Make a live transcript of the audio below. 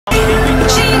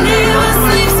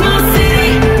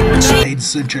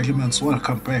Ladies and gentlemen,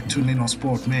 welcome back to Nino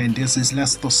Sport, man. This is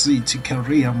Leicester City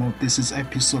career mode. This is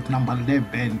episode number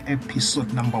 11,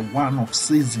 episode number 1 of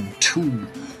season 2.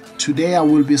 Today I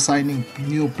will be signing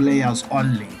new players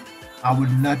only. I will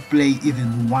not play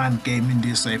even one game in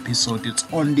this episode. It's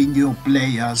only new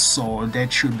players, so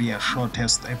that should be a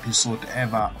shortest episode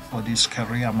ever for this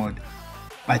career mode.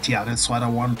 But yeah, that's what I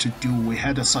want to do. We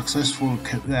had a successful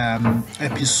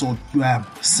episode,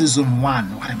 season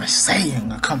 1. What am I saying?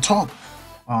 I can't talk.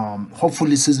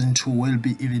 Hopefully season 2 will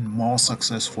be even more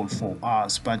successful for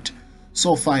us. But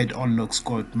so far it all looks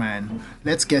good, man.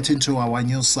 Let's get into our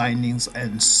new signings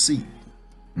and see.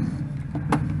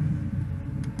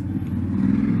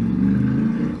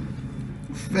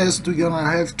 First, we're gonna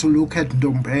have to look at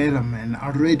Ndombele, man.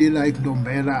 I really like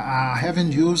Ndombele. I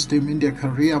haven't used him in the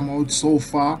career mode so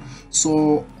far,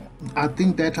 so I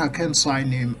think that I can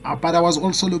sign him. But I was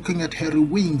also looking at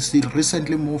AERYN. He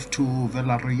recently moved to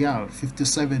Villarreal,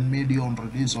 57 million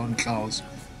release on clause.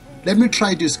 Let me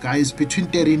try this guy. It's between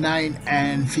 39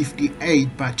 and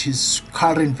 58, but his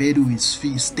current value is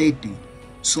 30.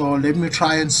 So let me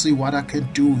try and see what I can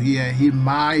do here. He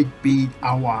might be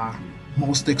our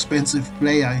most expensive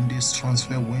player in this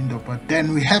transfer window, but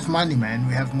then we have money, man.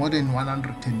 We have more than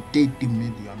 130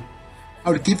 million.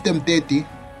 I'll give them 30.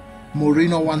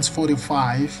 Mourinho wants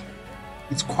 45.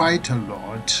 It's quite a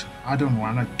lot. I don't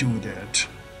want to do that.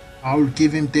 I'll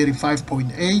give him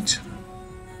 35.8.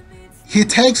 He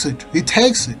takes it. He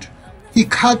takes it. He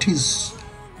cut his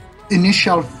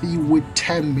initial fee with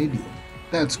 10 million.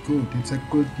 That's good. It's a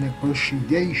good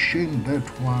negotiation, that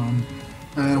one.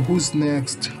 Who's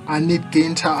next? I need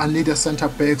Ginter. I need a center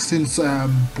back, since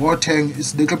Boateng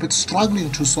is a little bit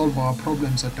struggling to solve our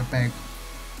problems at the back.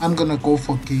 I'm gonna go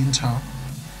for Ginter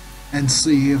and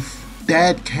see if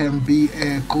that can be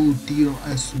a good deal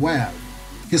as well.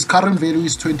 His current value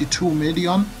is 22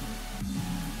 million.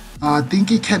 I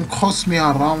think it can cost me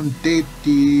around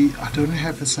 30. I don't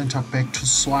have a center back to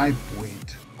swipe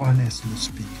with, honestly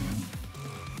speaking.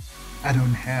 I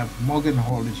don't have. Morgan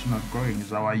Hall is not going.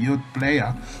 He's our youth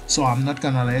player, so I'm not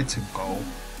gonna let him go.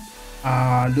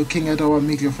 Looking at our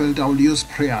midfield, I'll use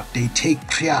Priyat. They take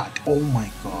Priyat. Oh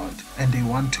my god. And they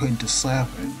want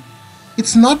 27.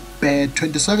 It's not bad.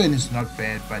 27 is not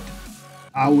bad, but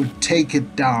I would take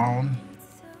it down.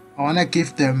 I wanna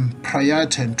give them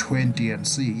Priyat and 20 and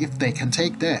see if they can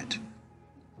take that.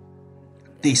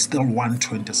 They still want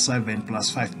 27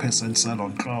 plus 5% sell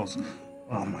on clause.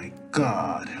 Oh my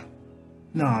god.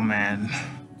 No, man,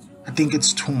 I think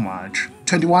it's too much.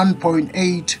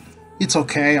 21.8, it's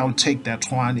okay. I'll take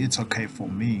that one. It's okay for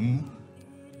me.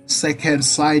 Second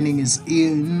signing is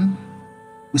in.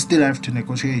 We still have to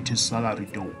negotiate his salary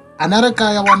though. Another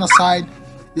guy I want to sign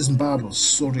is Mbalo.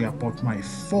 Sorry about my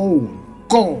phone.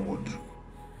 God,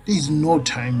 there's no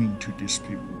timing to these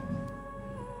people.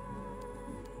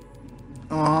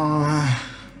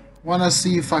 Want to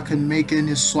see if I can make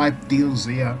any swipe deals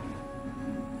here.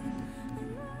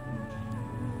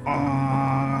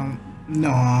 No,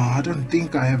 I don't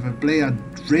think I have a player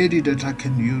ready that I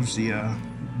can use here.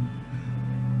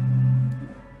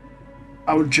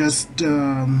 I will just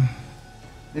let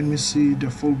me see the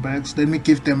fullbacks. Let me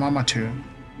give them amateur.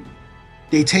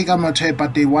 They take amateur,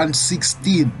 but they want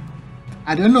 16.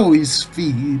 I don't know his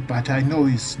fee, but I know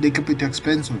it's a little bit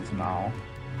expensive now.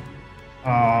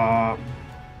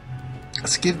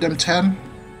 Let's give them 10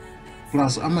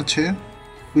 plus amateur,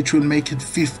 which will make it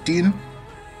 15.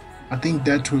 I think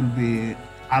that will be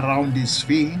around this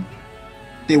fee.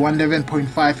 They want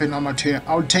 11.5 and amateur.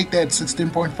 I'll take that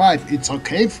 16.5. It's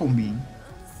okay for me.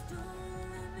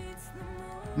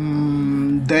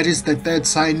 That is the third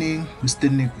signing. We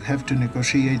still have to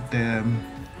negotiate the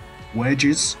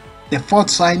wages. The fourth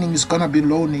signing is gonna be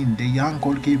loaning the young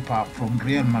goalkeeper from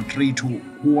Real Madrid who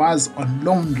was on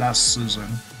loan last season.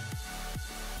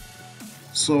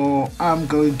 So I'm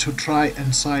going to try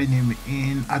and sign him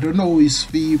in. I don't know his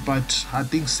fee, but I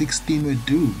think 16 will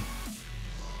do.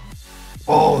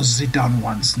 Oh, Zidane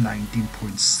wants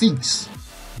 19.6.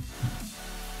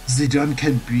 Zidane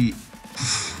can be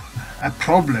a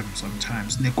problem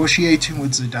sometimes. Negotiating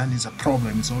with Zidane is a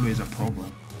problem. It's always a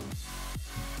problem.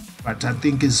 But I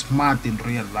think he's smart in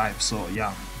real life. So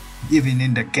yeah, even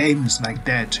in the games like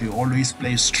that, he always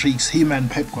plays tricks. Him and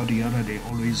Pep Guardiola, they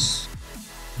always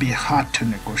be hard to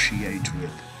negotiate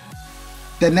with.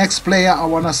 The next player I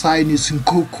want to sign is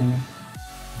Nkuku.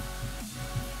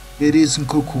 It is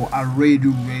Nkuku. I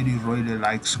really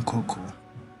like Nkuku.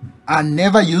 I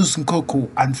never use Nkuku,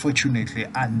 unfortunately.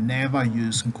 I never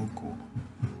use Nkuku.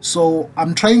 So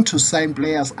I'm trying to sign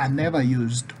players I never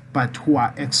used but who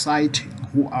are exciting,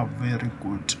 who are very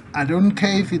good. I don't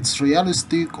care if it's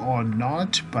realistic or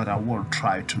not, but I will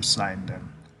try to sign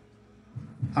them.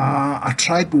 I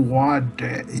tried Ward,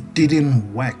 it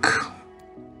didn't work.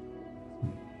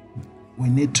 We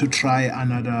need to try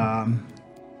another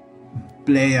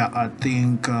player, I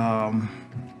think. No.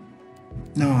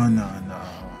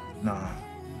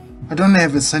 I don't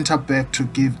have a center back to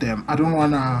give them. I don't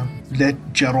want to let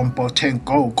Jerome Boateng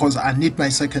go because I need my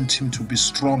second team to be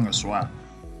strong as well.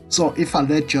 So if I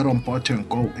let Jerome Boateng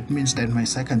go, it means that my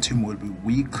second team will be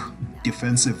weak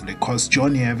defensively because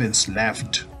Johnny Evans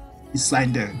left. He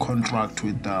signed a contract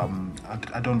with,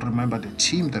 I don't remember the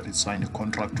team that he signed a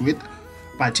contract with,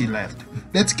 but he left.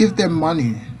 Let's give them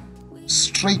money,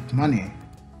 straight money.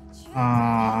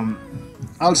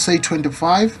 I'll say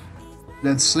 25.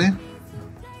 Let's see.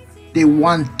 They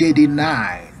want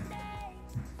 39.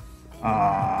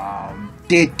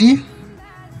 30.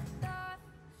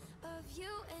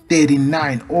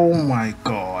 39. Oh my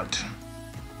god.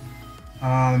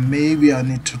 Maybe I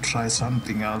need to try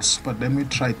something else, but let me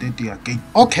try 30 again.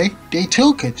 Okay, they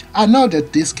took it. I know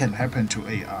that this can happen to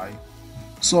AI.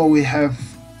 So we have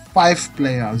 5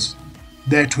 players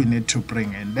that we need to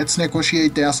bring in. Let's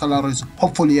negotiate their salaries.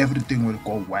 Hopefully everything will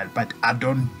go well, but I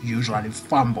don't usually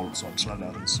fumble on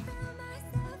salaries.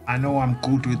 I know I'm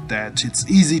good with that. It's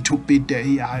easy to beat the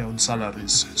AI on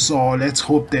salaries. So let's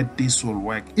hope that this will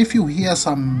work. If you hear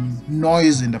some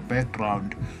noise in the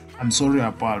background, I'm sorry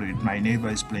about it. My neighbor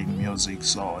is playing music,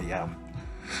 so yeah.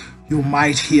 You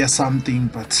might hear something,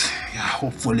 but yeah,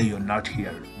 hopefully you're not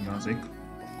hearing music.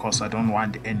 Of course, I don't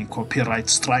want any copyright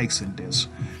strikes in this.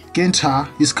 Ginter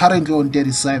is currently on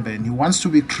 37. He wants to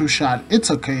be crucial.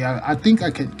 It's okay. I think I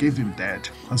can give him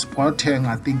that. Because Boateng,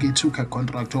 I think he took a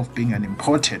contract of being an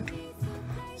important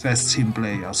first team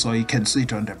player. So he can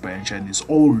sit on the bench and he's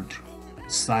old.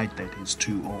 Side that he's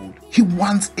too old. He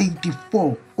wants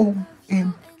 84.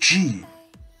 OMG.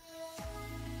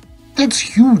 That's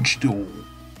huge though.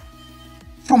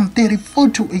 From 34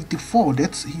 to 84,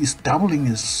 he's doubling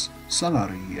his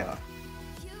salary here.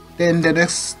 Then the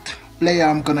next player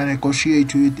I'm gonna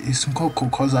negotiate with is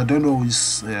Nkoko because I don't know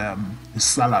his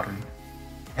salary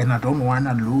and I don't want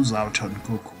to lose out on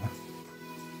Nkoko.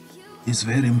 It's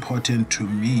very important to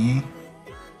me.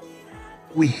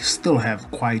 We still have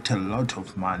quite a lot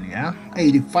of money, yeah?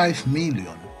 85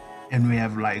 million and we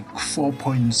have like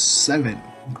 4.7.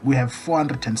 We have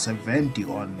 470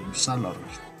 on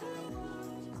salaries.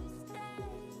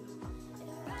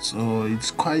 So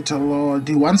it's quite a lot.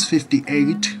 He wants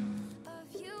 58.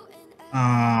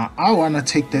 I want to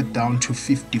take that down to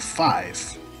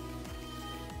 55.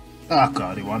 Oh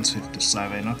god, he wants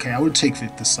 57. Okay, I will take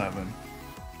 57.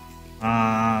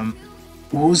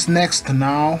 Who's next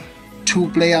now? 2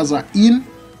 players are in.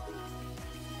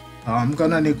 I'm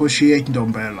gonna negotiate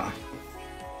Ndombele.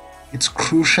 It's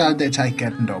crucial that I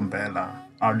get Ndombele.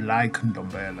 I like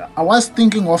Ndombele. I was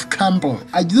thinking of Campbell.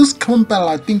 I used Campbell,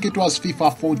 I think it was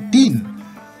FIFA 14.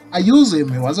 I use him.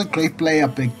 He was a great player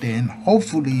back then.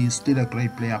 Hopefully he's still a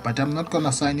great player, but I'm not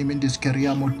gonna sign him in this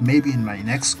career mode. Maybe in my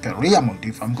next career mode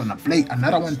if I'm gonna play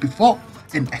another one before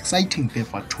an exciting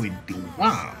FIFA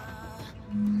 21.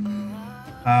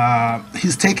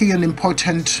 He's taking an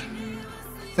important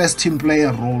first team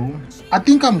player role. I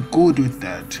think I'm good with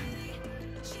that.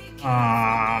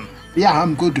 Yeah,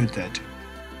 I'm good with that.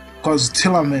 Because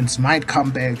Tillermans might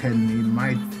come back and he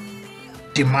might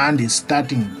demand his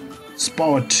starting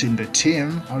spot in the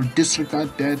team. I'll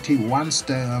disregard that. He wants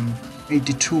the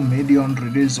 82 million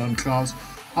release on clause.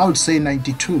 I would say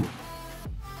 92.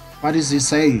 What is he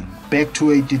saying? Back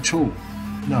to 82?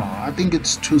 No, I think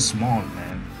it's too small,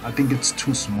 man. I think it's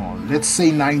too small. Let's say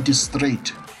 90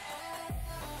 straight.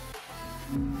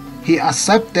 He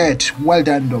accepted. Well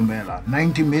done, Ndombele.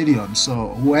 90 million. So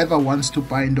whoever wants to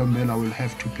buy Ndombele will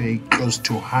have to pay close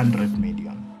to 100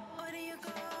 million.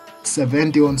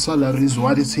 70 on salaries.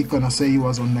 What is he gonna say? He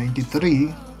was on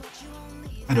 93.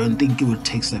 I don't think he will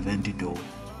take 70 though.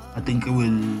 I think he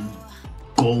will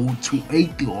go to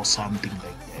 80 or something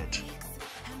like that.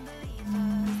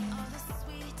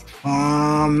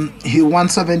 He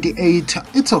wants 78.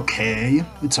 It's okay.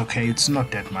 It's okay. It's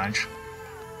not that much.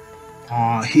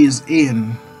 He's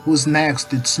in. Who's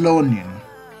next? It's Lonin.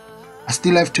 I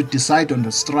still have to decide on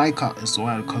the striker as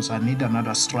well because I need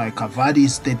another striker. Vardy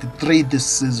is 33 this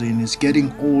season. He's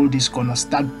getting old. He's gonna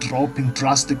start dropping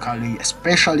drastically,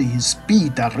 especially his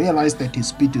speed. I realized that his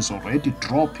speed is already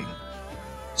dropping.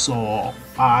 So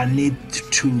I need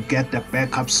to get the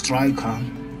backup striker,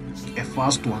 a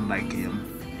fast one like him.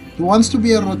 He wants to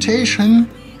be a rotation,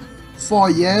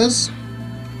 4 years.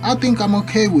 I think I'm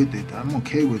okay with it. I'm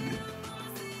okay with it.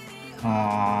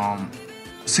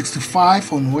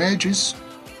 65 on wedges.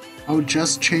 I would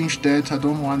just change that. I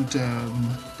don't want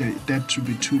that to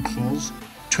be too close.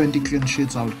 20 clean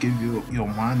sheets, I'll give you your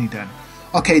money then.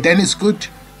 Okay, then it's good.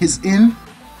 He's in.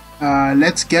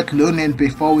 Let's get loan in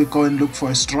before we go and look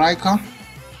for a striker.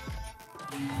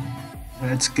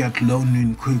 Let's get loan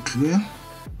in quickly.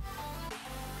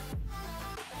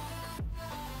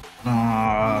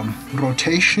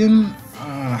 Rotation.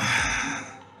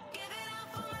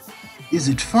 Is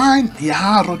it fine?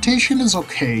 Yeah, rotation is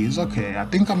okay. It's okay. I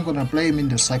think I'm gonna play him in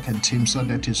the second team so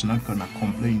that he's not gonna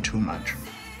complain too much.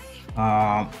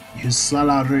 His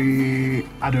salary,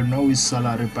 I don't know his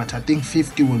salary, but I think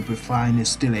 50 will be fine. He's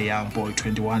still a young boy,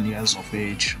 21 years of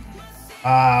age.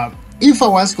 If I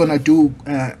was gonna do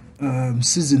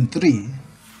season 3,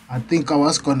 I think I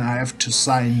was gonna have to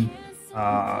sign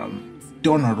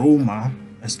Donnarumma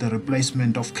as the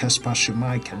replacement of Kasper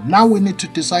Schmeichel. Now we need to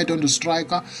decide on the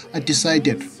striker. I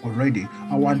decided already.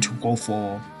 I want to go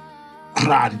for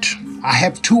Grant. I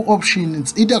have 2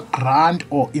 options, either Grant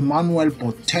or Emmanuel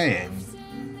Boateng.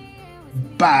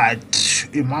 But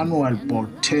Emmanuel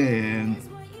Boateng,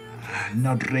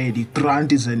 not ready.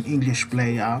 Grant is an English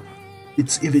player.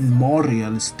 It's even more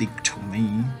realistic to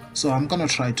me. So I'm gonna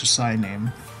try to sign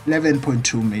him.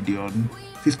 11.2 million.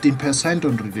 15%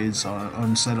 on release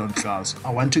on sell-on class. I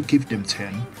want to give them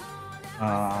 10.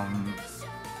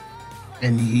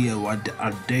 And here, what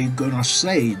are they gonna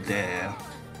say there?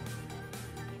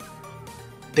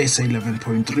 They say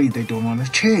 11.3. They don't want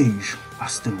to change. I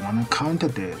still want to counter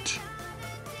that.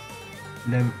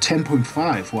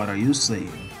 10.5. What are you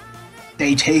saying?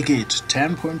 They take it.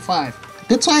 10.5.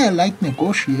 That's why I like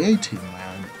negotiating,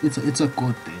 man. It's a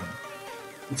good thing.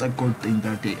 It's a good thing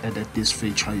that they added this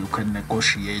feature. You can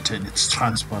negotiate and it's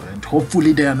transparent.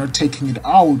 Hopefully they are not taking it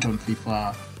out on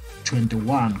FIFA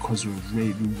 21 because we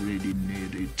really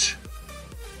need it.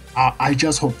 I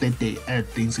just hope that they add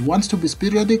things. It wants to be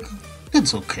periodic.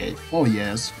 It's okay. Oh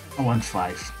yes, I want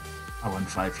 5. I want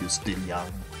 5. You're still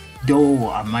young.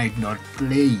 Though I might not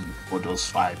play for those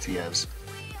 5 years,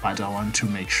 but I want to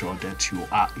make sure that you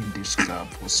are in this club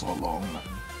for so long.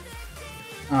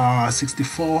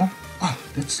 64. Oh,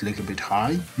 that's a little bit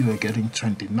high. You are getting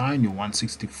 29, you want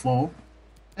 64.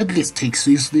 At least take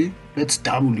 60. Let's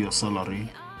double your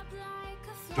salary.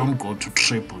 Don't go to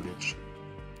triple it.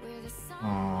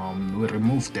 We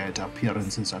remove that.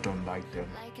 Appearances, I don't like them.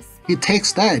 He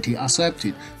takes that, he accepts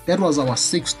it. That was our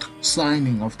 6th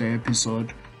signing of the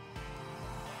episode.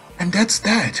 And that's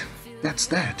that. That's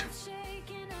that.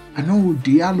 I know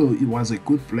Diallo, he was a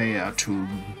good player to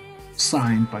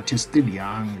sign, but he's still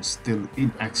young, he's still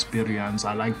inexperienced.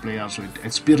 I like players with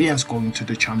experience going to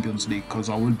the Champions League because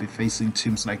I will be facing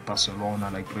teams like Barcelona,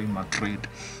 like Real Madrid,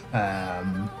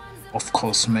 of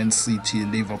course Man City,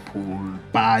 Liverpool,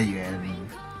 Bayern,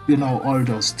 you know, all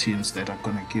those teams that are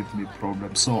gonna give me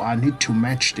problems. So I need to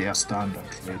match their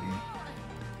standards really.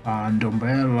 And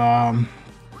Ndombele,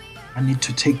 I need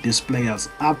to take these players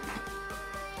up.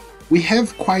 We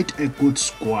have quite a good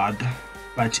squad,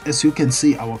 but as you can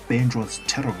see, our bench was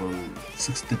terrible.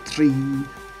 63,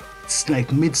 it's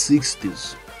like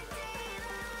mid-60s.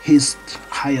 He's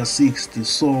higher 60s,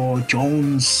 so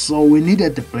Jones. So we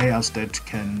needed the players that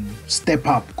can step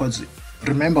up, because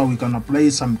remember, we're gonna play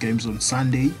some games on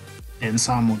Sunday and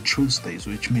some on Tuesdays,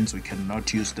 which means we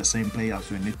cannot use the same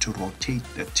players. We need to rotate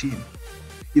the team,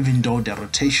 even though the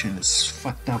rotation is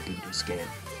fucked up in this game.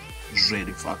 It's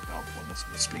really fucked up,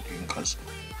 honestly speaking, because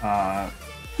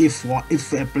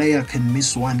if a player can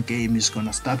miss one game, he's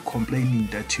gonna start complaining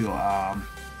that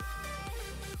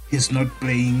he's not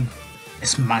playing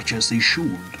as much as he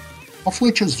should, of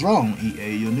which is wrong.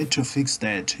 EA, you need to fix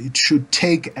that. It should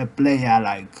take a player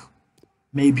like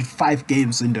maybe 5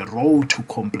 games in a row to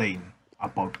complain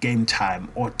about game time,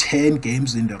 or 10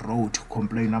 games in a row to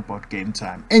complain about game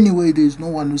time. Anyway, there's no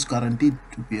one who's guaranteed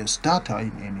to be a starter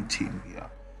in any team here.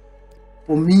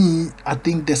 For me, I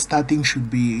think the starting should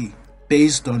be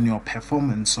based on your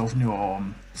performance, of your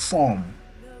form.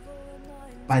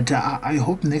 But I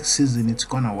hope next season it's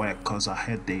gonna work, because I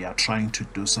heard they are trying to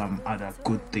do some other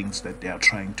good things that they are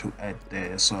trying to add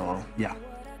there. So yeah,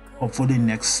 hopefully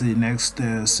next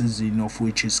season, of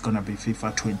which is gonna be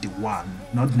FIFA 21,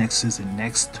 not next season,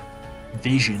 next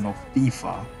version of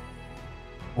FIFA,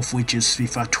 of which is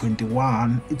FIFA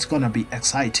 21, it's gonna be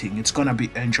exciting, it's gonna be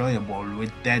enjoyable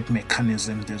with that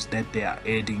mechanism that they are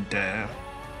adding there,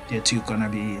 that you're gonna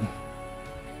be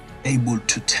able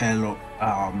to tell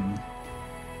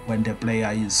when the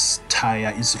player is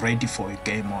tired, is ready for a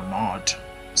game or not.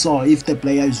 So if the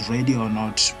player is ready or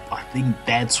not, I think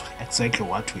that's exactly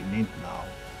what we need now.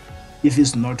 if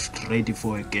he's not ready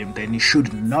for a game, then he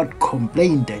should not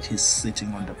complain that he's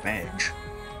sitting on the bench.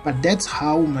 But that's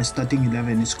how my starting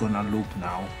 11 is gonna look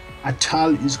now.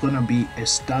 Atal is gonna be a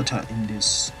starter in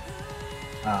this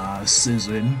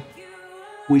season,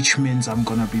 which means I'm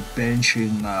gonna be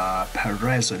benching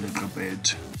Perez a little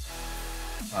bit.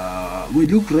 We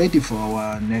look ready for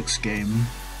our next game.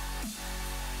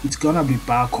 It's gonna be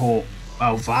Bako.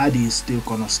 Vardy is still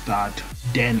gonna start.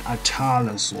 Then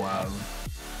Atal as well.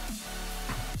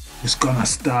 It's gonna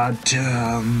start.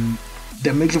 The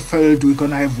midfield, we're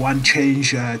gonna have one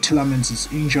change. Tillemans is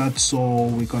injured, so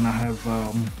we're gonna have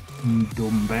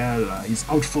Ndombele. He's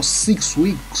out for 6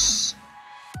 weeks.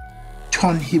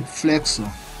 Torn hip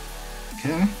flexor.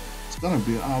 Okay, it's gonna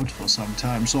be out for some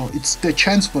time. So it's the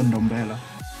chance for Ndombele.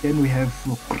 Then we have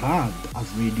Grant. I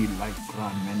really like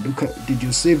Grant, man. Look at, did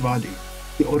you see Vardy?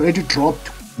 He already dropped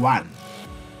 1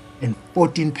 and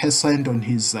 14% on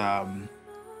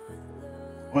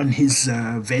his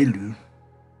value.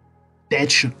 That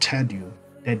should tell you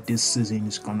that this season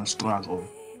is gonna struggle.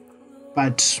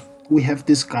 But we have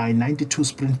this guy, 92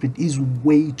 sprint speed, is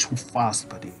way too fast,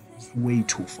 buddy. It's way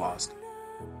too fast.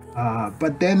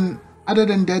 But then, other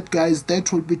than that, guys,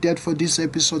 that will be that for this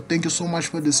episode. Thank you so much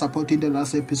for the support in the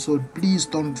last episode. Please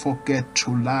don't forget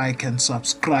to like and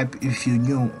subscribe if you're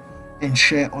new, and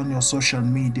share on your social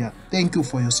media. Thank you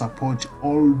for your support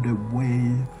all the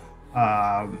way.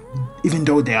 Even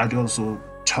though they are also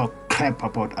talk crap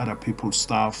about other people's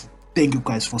stuff, thank you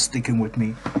guys for sticking with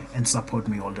me and support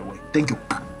me all the way. Thank you.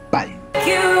 Bye.